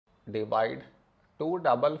divide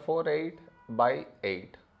 2448 by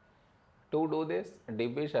 8. To do this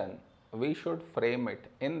division, we should frame it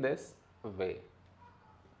in this way.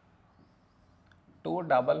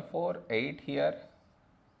 2448 here,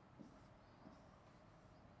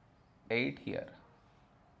 8 here.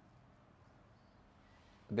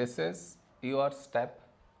 This is your step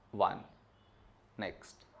 1.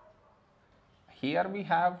 Next, here we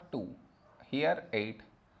have 2, here 8,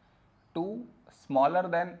 2 smaller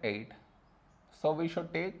than 8. So we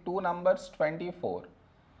should take two numbers 24.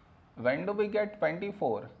 When do we get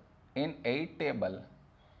 24? In 8 table,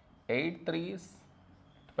 8 3s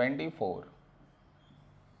 24.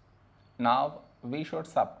 Now we should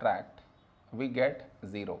subtract, we get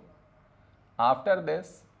 0. After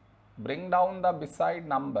this, bring down the beside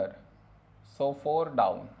number, so 4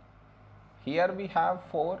 down. Here we have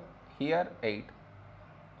 4, here 8.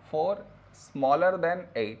 4 smaller than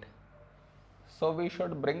 8. So we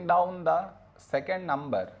should bring down the second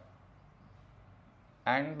number.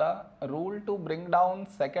 And the rule to bring down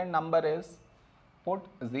second number is put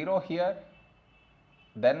 0 here,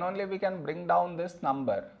 then only we can bring down this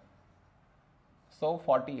number. So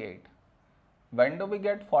 48. When do we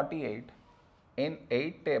get 48? In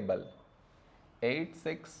 8 table, 8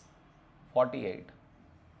 6 48.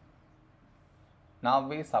 Now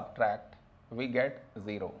we subtract, we get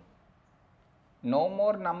 0. No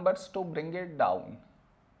more numbers to bring it down.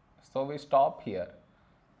 So we stop here.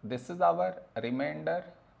 This is our remainder,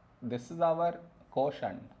 this is our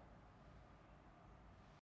quotient.